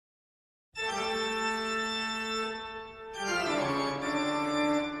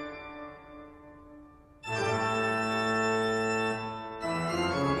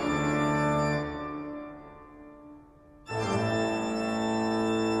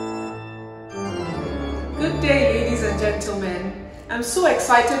Good day, ladies and gentlemen. I'm so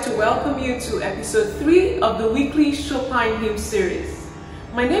excited to welcome you to episode 3 of the weekly CHOPiN hymn series.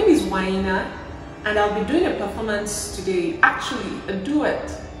 My name is Wanyinna, and I'll be doing a performance today, actually a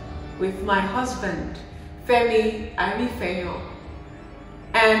duet, with my husband, Femi.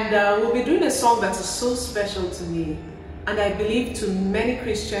 And we'll be doing a song that is so special to me, and I believe to many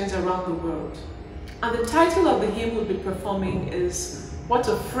Christians around the world. And the title of the hymn we'll be performing is "What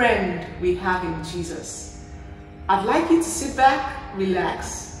a Friend We Have in Jesus." I'd like you to sit back,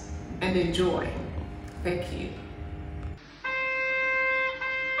 relax, and enjoy. Thank you.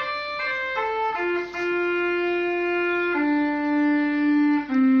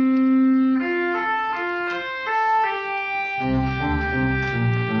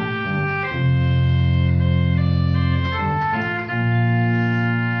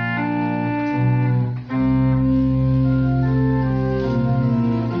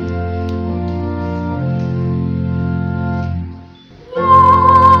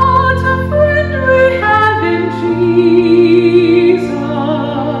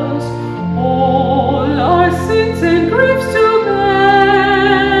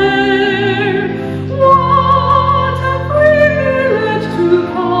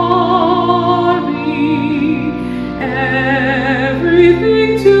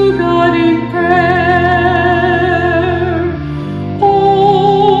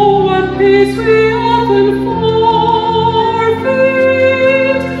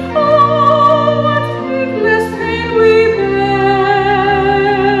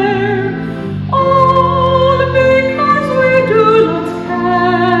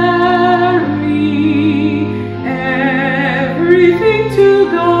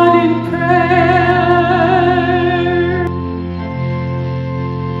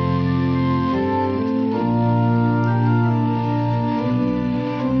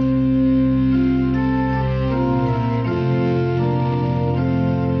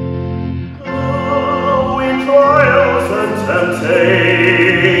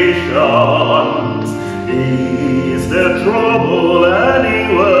 Temptations, is there trouble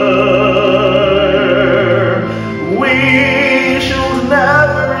anywhere? We should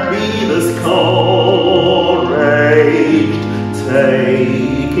never be discouraged.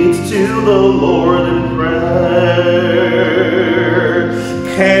 Take it to the Lord in prayer.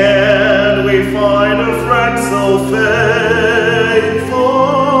 Can we find a friend so faithful,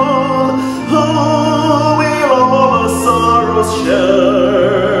 who will all our sorrows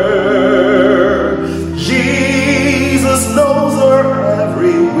share? Jesus knows our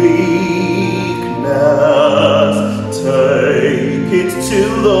every weakness. Take it to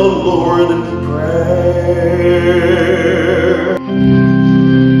the Lord in prayer.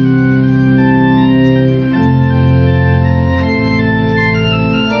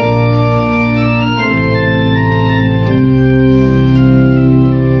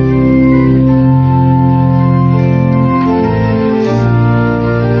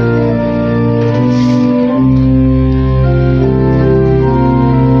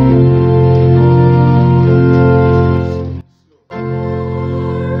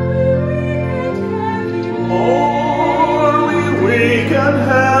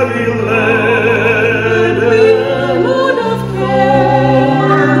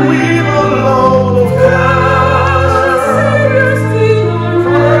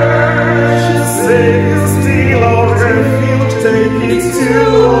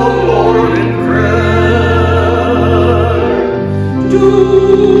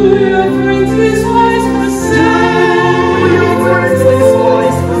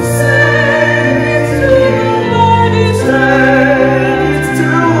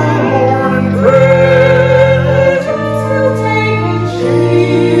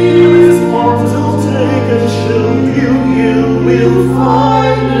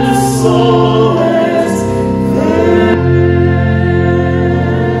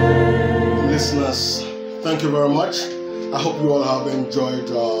 Thank you very much. I hope you all have enjoyed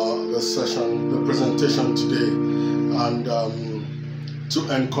the session, the presentation today. And to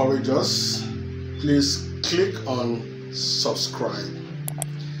encourage us, please click on subscribe.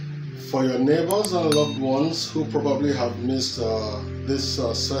 For your neighbors and loved ones who probably have missed this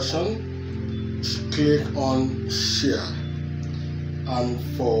session, click on share. And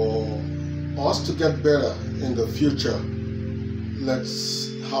for us to get better in the future, let's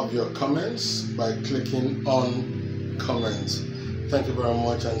have your comments by clicking on comments. Thank you very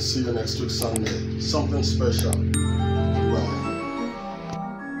much, and see you next week Sunday. Something special.